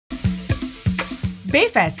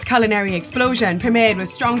Bayfest's Culinary Explosion premiered with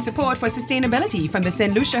strong support for sustainability from the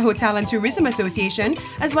St. Lucia Hotel and Tourism Association,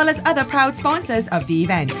 as well as other proud sponsors of the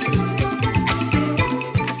event.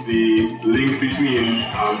 The link between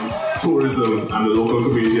tourism and the local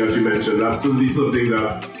community, as you mentioned, that's certainly something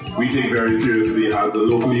that we take very seriously as a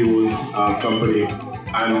locally owned company.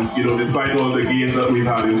 And despite all the gains that we've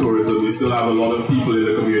had in tourism, we still have a lot of people in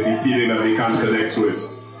the community feeling that they can't connect to it.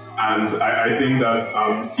 And I think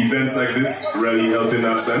that events like this really help in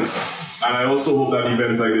that sense. And I also hope that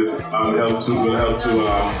events like this will help to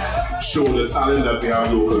show the talent that we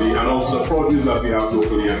have locally and also the produce that we have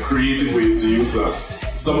locally and creative ways to use that.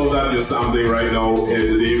 Some of that you're sampling right now here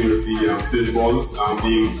today with the fish balls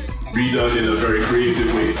being redone in a very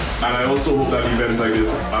creative way. And I also hope that events like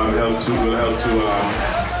this will help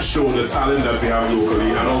to show the talent that we have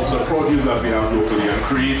locally and also the produce that we have locally and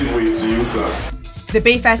creative ways to use that. The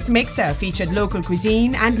Bayfest Mixer featured local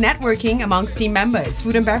cuisine and networking amongst team members,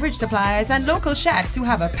 food and beverage suppliers and local chefs who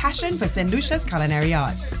have a passion for St. Lucia's culinary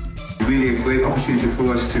arts. Really a great opportunity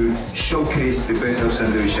for us to showcase the best of St.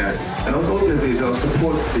 Lucia and ultimately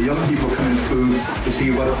support the young people coming through to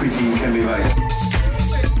see what cuisine can be like.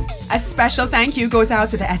 A special thank you goes out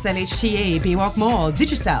to the SLHTA, Baywalk Mall,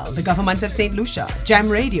 Digicel, the Government of St. Lucia, Gem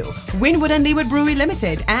Radio, Winwood and Leeward Brewery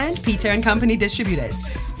Limited, and Peter & Company Distributors.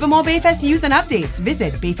 For more Bayfest news and updates,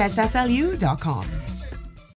 visit bayfestslu.com.